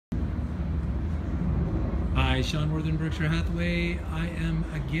Hi, Sean Worthen, Berkshire Hathaway. I am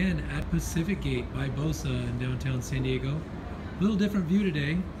again at Pacific Gate by Bosa in downtown San Diego. A little different view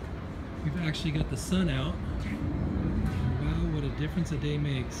today. We've actually got the sun out. Wow, what a difference a day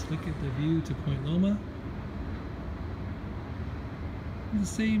makes. Look at the view to Point Loma. The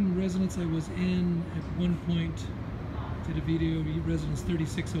same residence I was in at one point. Did a video, residence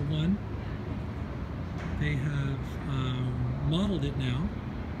 3601. They have modeled it now.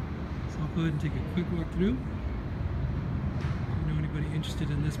 So I'll go ahead and take a quick walk through. If you know anybody interested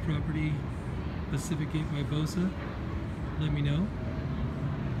in this property, Pacific Gate by Bosa, let me know.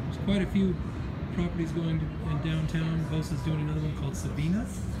 There's quite a few properties going in downtown. Bosa's doing another one called Sabina.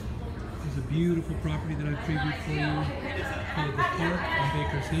 There's a beautiful property that I previewed for you called The Park on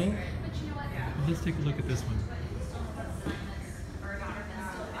Baker's Hill. And let's take a look at this one.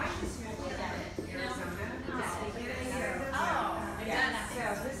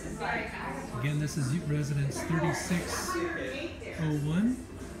 Again, this is residence 3601.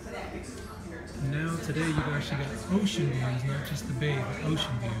 Now today you've actually got ocean views, not just the bay, but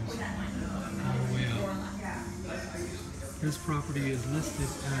ocean views all the way out. This property is listed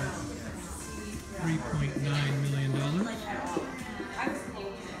at $3.9 million.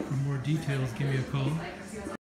 For more details, give me a call.